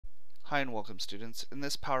Hi and welcome students. In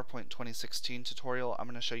this PowerPoint 2016 tutorial, I'm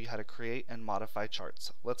going to show you how to create and modify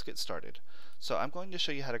charts. Let's get started. So I'm going to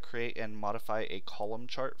show you how to create and modify a column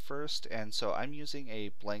chart first, and so I'm using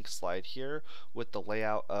a blank slide here with the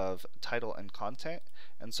layout of title and content,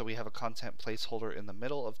 and so we have a content placeholder in the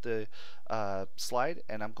middle of the slide,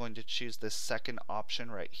 and I'm going to choose this second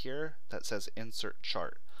option right here that says Insert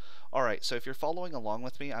Chart. Alright, so if you're following along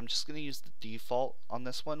with me, I'm just going to use the default on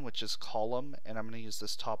this one, which is column, and I'm going to use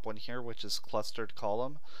this top one here, which is clustered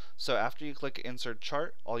column. So after you click Insert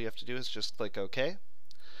Chart, all you have to do is just click OK.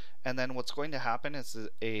 And then what's going to happen is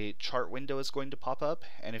a chart window is going to pop up,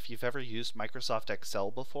 and if you've ever used Microsoft Excel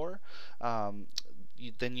before,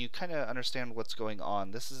 then you kind of understand what's going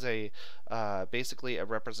on. This is basically a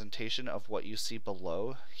representation of what you see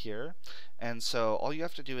below here, and so all you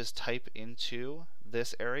have to do is type into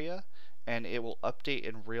this area and it will update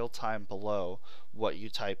in real time below what you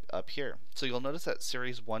type up here. So you'll notice that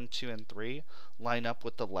series 1, 2, and 3 line up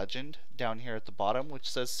with the legend down here at the bottom, which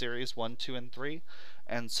says series 1, 2, and 3.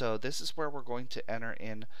 And so this is where we're going to enter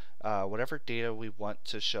in whatever data we want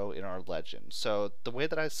to show in our legend. So the way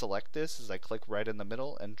that I select this is I click right in the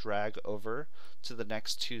middle and drag over to the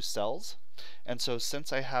next two cells. And so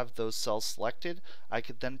since I have those cells selected, I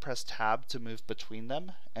could then press tab to move between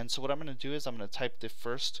them. And so what I'm going to do is I'm going to type the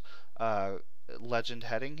first legend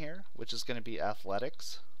heading here, which is going to be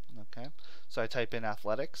athletics. Okay, so I type in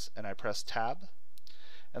athletics and I press tab,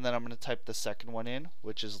 and then I'm going to type the second one in,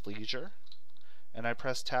 which is leisure, and I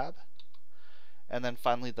press tab, and then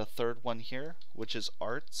finally the third one here, which is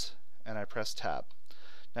arts, and I press tab.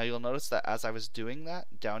 Now you'll notice that as I was doing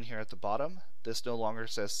that, down here at the bottom, this no longer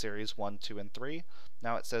says series 1, 2, and 3.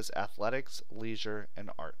 Now it says athletics, leisure, and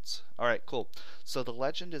arts. Alright, cool. So the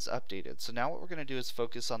legend is updated. So now what we're going to do is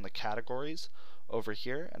focus on the categories over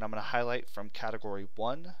here, and I'm going to highlight from category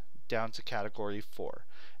 1 down to category 4.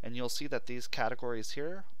 And you'll see that these categories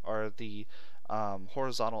here are the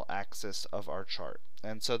horizontal axis of our chart.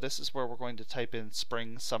 And so this is where we're going to type in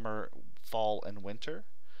spring, summer, fall, and winter.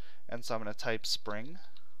 And so I'm going to type spring,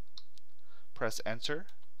 press enter,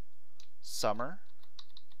 summer,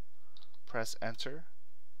 press enter,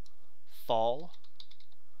 fall,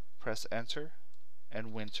 press enter,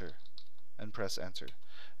 and winter, and press enter.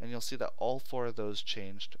 And you'll see that all four of those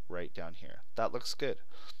changed right down here. That looks good.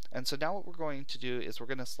 And so now what we're going to do is we're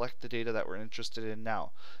going to select the data that we're interested in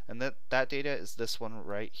now. And that data is this one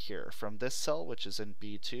right here, from this cell, which is in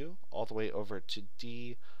B2, all the way over to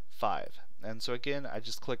D5. And so again, I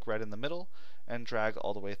just click right in the middle and drag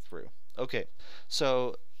all the way through. Okay,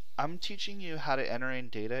 so I'm teaching you how to enter in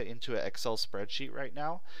data into an Excel spreadsheet right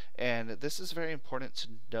now, and this is very important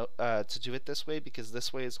to do it this way, because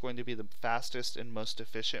this way is going to be the fastest and most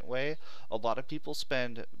efficient way. A lot of people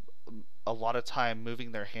spend a lot of time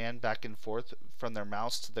moving their hand back and forth from their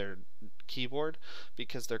mouse to their keyboard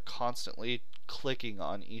because they're constantly clicking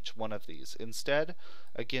on each one of these. Instead,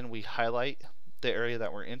 again, we highlight the area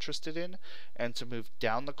that we're interested in, and to move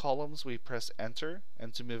down the columns we press enter,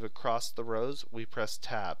 and to move across the rows we press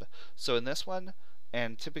tab. So in this one,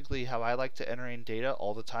 and typically how I like to enter in data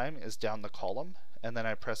all the time, is down the column, and then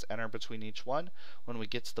I press enter between each one. When we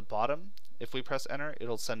get to the bottom, if we press enter,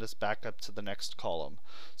 it'll send us back up to the next column.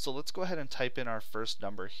 So let's go ahead and type in our first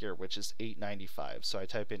number here, which is 895. So I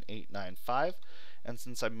type in 895, and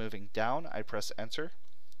since I'm moving down, I press enter,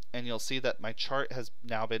 and you'll see that my chart has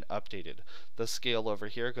now been updated. The scale over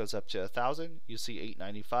here goes up to 1000, you see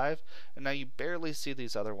 895, and now you barely see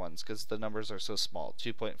these other ones because the numbers are so small,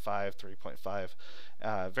 2.5,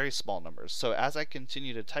 3.5, very small numbers. So as I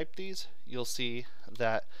continue to type these, you'll see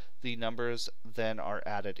that the numbers then are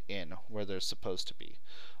added in where they're supposed to be.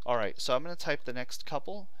 Alright, so I'm going to type the next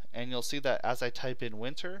couple, and you'll see that as I type in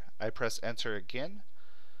winter, I press enter again,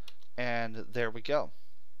 and there we go.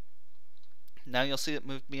 Now you'll see it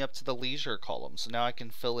moved me up to the leisure column, so now I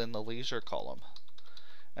can fill in the leisure column,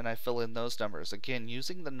 and I fill in those numbers. Again,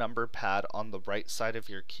 using the number pad on the right side of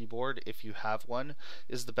your keyboard, if you have one,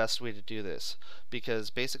 is the best way to do this,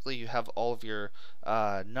 because basically you have all of your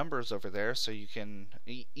numbers over there, so you can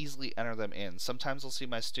easily enter them in. Sometimes I'll see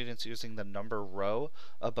my students using the number row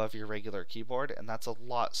above your regular keyboard, and that's a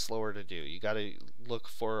lot slower to do. You got to look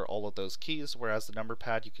for all of those keys, whereas the number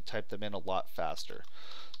pad, you can type them in a lot faster.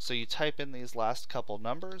 So you type in these last couple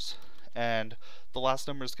numbers, and the last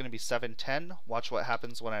number is going to be 710. Watch what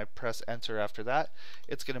happens when I press enter after that.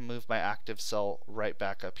 It's going to move my active cell right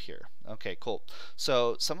back up here. Okay, cool.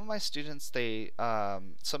 So some of my students, they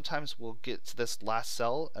sometimes will get to this last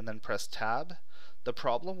cell and then press tab. The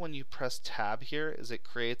problem when you press tab here is it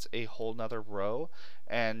creates a whole nother row,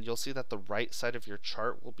 and you'll see that the right side of your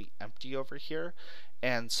chart will be empty over here,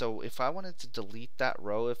 And so if I wanted to delete that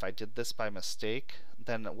row, if I did this by mistake,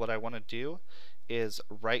 then what I want to do is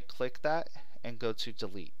right click that and go to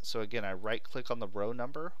delete. So again, I right click on the row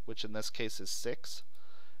number, which in this case is 6,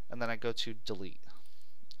 and then I go to delete.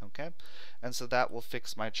 Okay, and so that will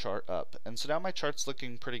fix my chart up. And so now my chart's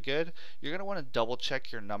looking pretty good. You're going to want to double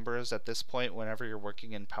check your numbers at this point whenever you're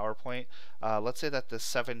working in PowerPoint. Let's say that the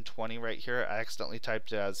 720 right here, I accidentally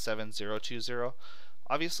typed it as 7020.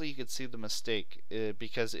 Obviously you can see the mistake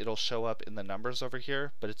because it'll show up in the numbers over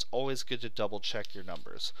here, but it's always good to double check your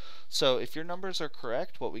numbers. So if your numbers are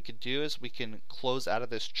correct, what we could do is we can close out of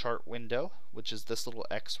this chart window, which is this little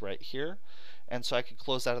X right here, and so I can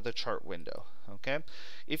close out of the chart window. Okay,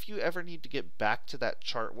 if you ever need to get back to that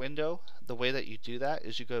chart window, the way that you do that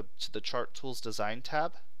is you go to the Chart Tools Design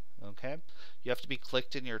tab. Okay, you have to be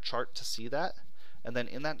clicked in your chart to see that, and then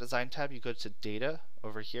in that Design tab you go to Data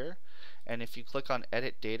over here, and if you click on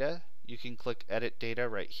Edit Data, you can click Edit Data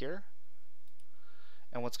right here.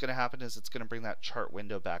 And what's going to happen is it's going to bring that chart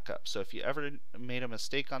window back up. So if you ever made a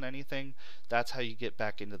mistake on anything, that's how you get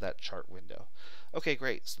back into that chart window. Okay,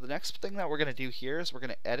 great. So the next thing that we're going to do here is we're going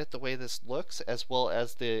to edit the way this looks, as well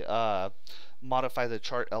as the modify the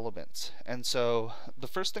chart elements. And so the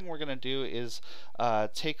first thing we're going to do is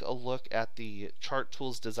take a look at the Chart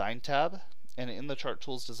Tools Design tab. And in the Chart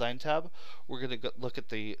Tools Design tab, we're going to look at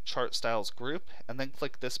the Chart Styles group, and then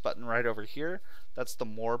click this button right over here. That's the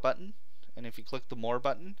More button. And if you click the More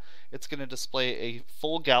button, it's going to display a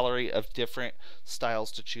full gallery of different styles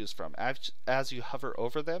to choose from. As you hover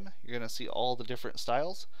over them, you're going to see all the different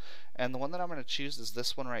styles. And the one that I'm going to choose is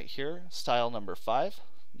this one right here, style number 5.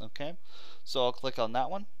 Okay, so I'll click on that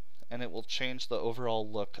one, and it will change the overall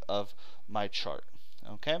look of my chart.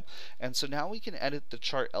 Okay, and so now we can edit the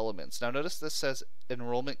chart elements. Now notice this says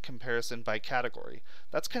enrollment comparison by category.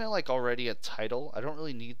 That's kind of like already a title. I don't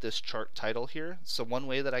really need this chart title here. So one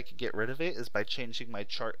way that I could get rid of it is by changing my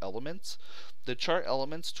chart elements. The chart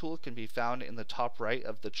elements tool can be found in the top right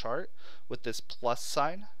of the chart with this plus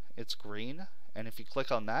sign. It's green, and if you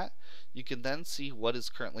click on that, you can then see what is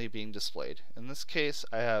currently being displayed. In this case,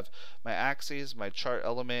 I have my axes, my chart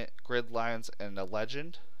element, grid lines, and a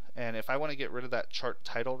legend. And if I want to get rid of that chart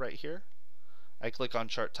title right here, I click on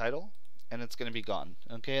chart title, and it's going to be gone.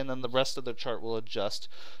 Okay, and then the rest of the chart will adjust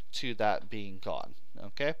to that being gone.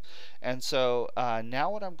 Okay, and so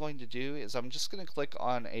now what I'm going to do is I'm just going to click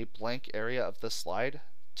on a blank area of the slide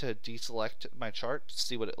to deselect my chart to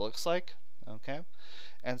see what it looks like. Okay,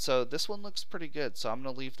 and so this one looks pretty good, so I'm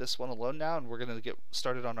going to leave this one alone now, and we're going to get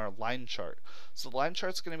started on our line chart. So the line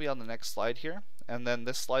chart's going to be on the next slide here, and then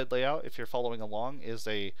this slide layout, if you're following along, is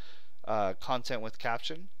a content with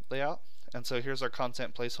caption layout. And so here's our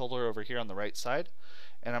content placeholder over here on the right side,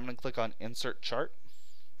 and I'm going to click on Insert Chart.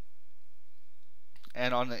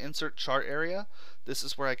 And on the Insert Chart area, this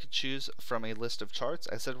is where I could choose from a list of charts.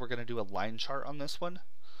 I said we're going to do a line chart on this one,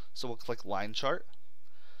 so we'll click Line Chart.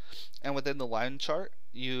 And within the line chart,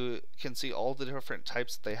 you can see all the different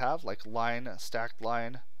types that they have, like line, stacked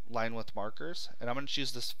line, line with markers. And I'm going to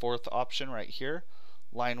choose this fourth option right here,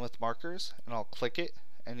 line with markers, and I'll click it,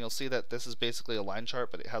 and you'll see that this is basically a line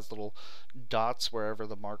chart, but it has little dots wherever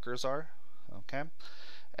the markers are. Okay,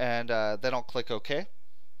 and then I'll click OK,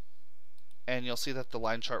 and you'll see that the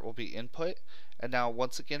line chart will be input. And now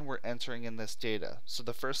once again we're entering in this data. So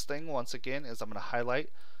the first thing once again is I'm going to highlight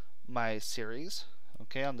my series.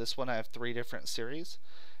 Okay, on this one I have 3 different series,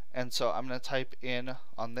 and so I'm going to type in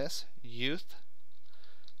on this youth,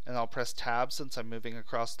 and I'll press tab since I'm moving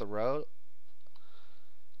across the row,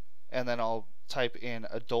 and then I'll type in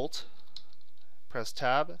adult, press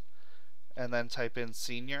tab, and then type in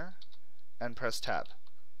senior and press tab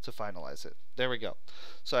to finalize it. There we go.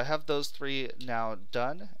 So I have those 3 now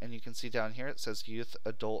done, and you can see down here it says youth,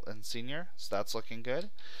 adult, and senior, so that's looking good.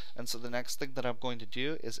 And so the next thing that I'm going to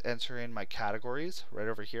do is enter in my categories right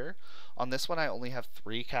over here. On this one I only have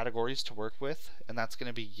 3 categories to work with, and that's going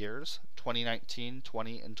to be years, 2019,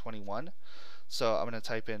 20, and 21. So I'm going to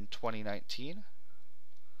type in 2019,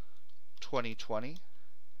 2020,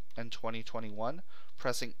 and 2021,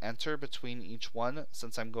 pressing enter between each one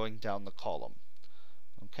since I'm going down the column.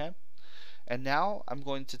 Okay, and now I'm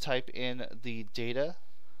going to type in the data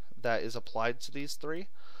that is applied to these 3.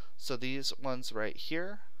 So these ones right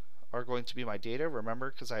here are going to be my data.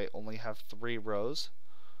 Remember, because I only have 3 rows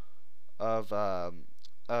of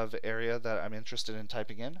area that I'm interested in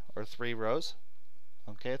typing in, or 3 rows.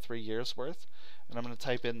 Okay, 3 years worth, and I'm going to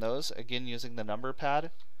type in those again using the number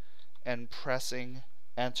pad and pressing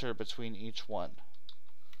enter between each one.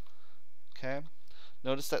 Okay,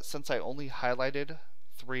 notice that since I only highlighted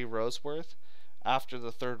 3 rows worth, after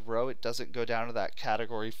the third row, it doesn't go down to that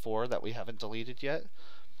category 4 that we haven't deleted yet,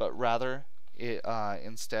 but rather it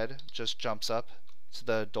instead just jumps up to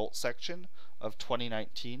the adult section of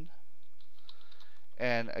 2019.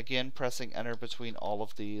 And again, pressing enter between all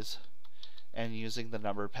of these and using the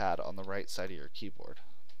number pad on the right side of your keyboard.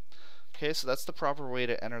 Okay, so that's the proper way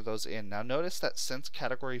to enter those in. Now notice that since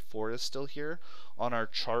category 4 is still here on our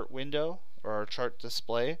chart window or our chart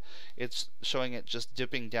display, it's showing it just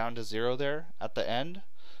dipping down to 0 there at the end.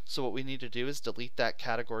 So what we need to do is delete that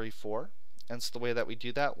category 4. And so the way that we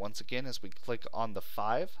do that, once again, is we click on the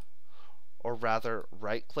 5, or rather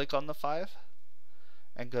right click on the 5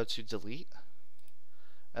 and go to delete.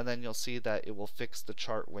 And then you'll see that it will fix the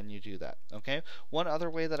chart when you do that. Okay. One other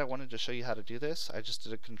way that I wanted to show you how to do this, I just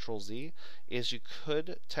did a Control Z, is you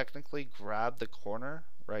could technically grab the corner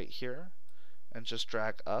right here and just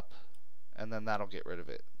drag up, and then that'll get rid of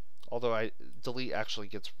it. Although delete actually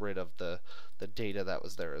gets rid of the data that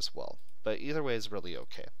was there as well. But either way is really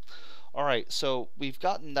okay. Alright, so we've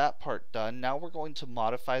gotten that part done. Now we're going to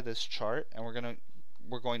modify this chart, and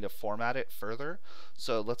we're going to format it further.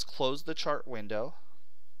 So let's close the chart window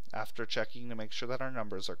after checking to make sure that our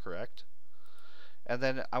numbers are correct. And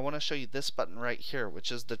then I want to show you this button right here,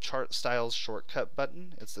 which is the Chart Styles shortcut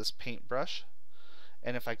button. It's this paintbrush.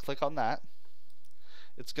 And if I click on that,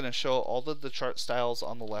 it's going to show all of the chart styles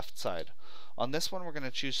on the left side. On this one, we're going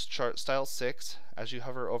to choose Chart Style 6. As you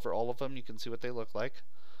hover over all of them, you can see what they look like.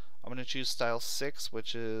 I'm going to choose Style 6,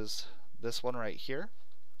 which is this one right here.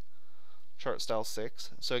 Chart Style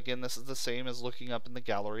 6. So again, this is the same as looking up in the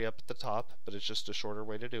gallery up at the top, but it's just a shorter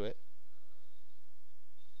way to do it.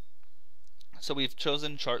 So we've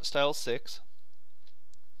chosen Chart Style 6.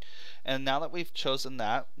 And now that we've chosen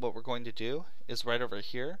that, what we're going to do is right over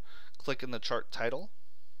here, click in the chart title.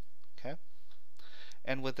 Okay.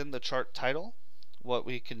 And within the chart title, what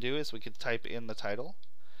we can do is we can type in the title.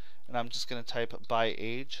 And I'm just going to type by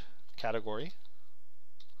age category.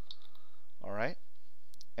 Alright.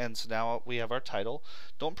 And so now we have our title.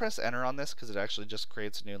 Don't press enter on this because it actually just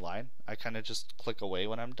creates a new line. I kind of just click away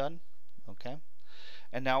when I'm done. Okay.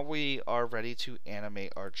 And now we are ready to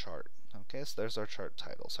animate our chart. Okay, so there's our chart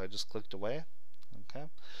title. So I just clicked away. Okay.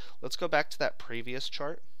 Let's go back to that previous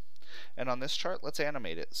chart. And on this chart, let's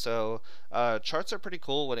animate it. So charts are pretty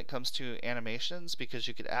cool when it comes to animations because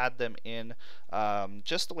you could add them in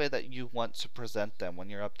just the way that you want to present them when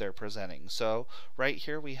you're up there presenting. So right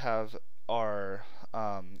here we have our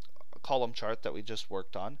column chart that we just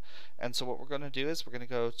worked on. And so what we're going to do is we're going to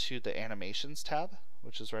go to the Animations tab,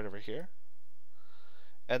 which is right over here.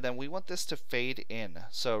 And then we want this to fade in.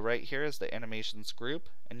 So right here is the Animations group,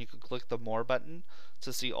 and you can click the More button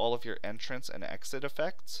to see all of your entrance and exit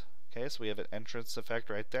effects. Okay, so we have an entrance effect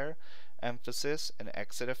right there, emphasis, and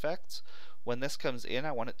exit effects. When this comes in,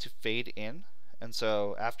 I want it to fade in. And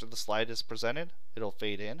so after the slide is presented, it'll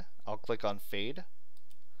fade in. I'll click on Fade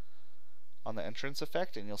on the entrance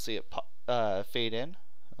effect, and you'll see it fade in.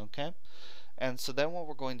 Okay. And so then what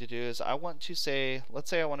we're going to do is I want to say, let's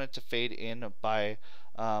say I want it to fade in by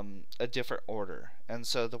a different order. And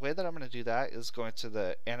so the way that I'm going to do that is going to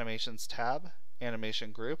the Animations tab,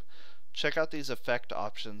 Animation Group, check out these effect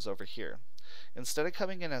options over here. Instead of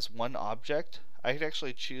coming in as one object, I could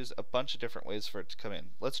actually choose a bunch of different ways for it to come in.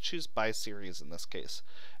 Let's choose by series in this case.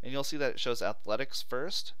 And you'll see that it shows athletics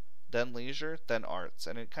first, then leisure, then arts,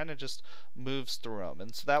 and it kind of just moves through them.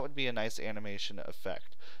 And so that would be a nice animation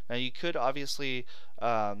effect. Now you could obviously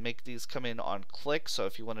make these come in on click, so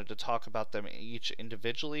if you wanted to talk about them each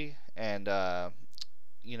individually and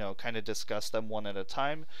you know, kind of discuss them one at a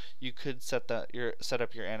time, you could set up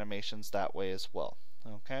your animations that way as well.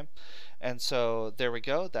 Okay, and so there we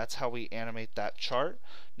go. That's how we animate that chart.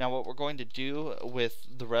 Now what we're going to do with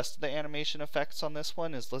the rest of the animation effects on this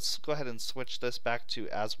one is let's go ahead and switch this back to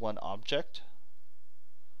as one object.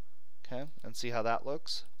 Okay, and see how that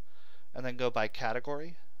looks. And then go by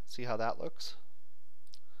category, see how that looks.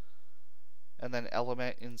 And then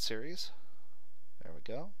element in series. There we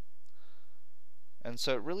go. And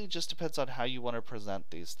so it really just depends on how you want to present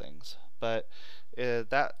these things. But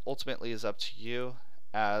that ultimately is up to you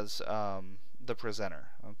as the presenter.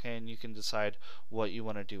 Okay, and you can decide what you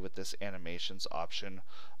want to do with this animations option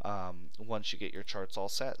once you get your charts all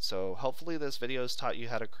set. So hopefully this video has taught you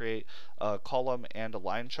how to create a column and a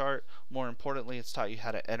line chart. More importantly, it's taught you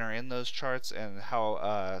how to enter in those charts and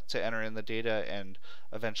how to enter in the data and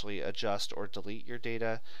eventually adjust or delete your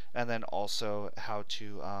data, and then also how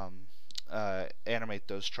to animate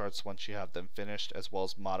those charts once you have them finished, as well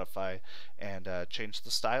as modify and change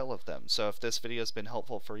the style of them. So if this video has been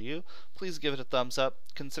helpful for you, please give it a thumbs up.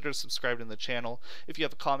 Consider subscribing to the channel. If you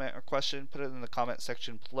have a comment or question, put it in the comment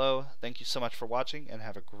section below. Thank you so much for watching, and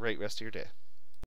have a great rest of your day.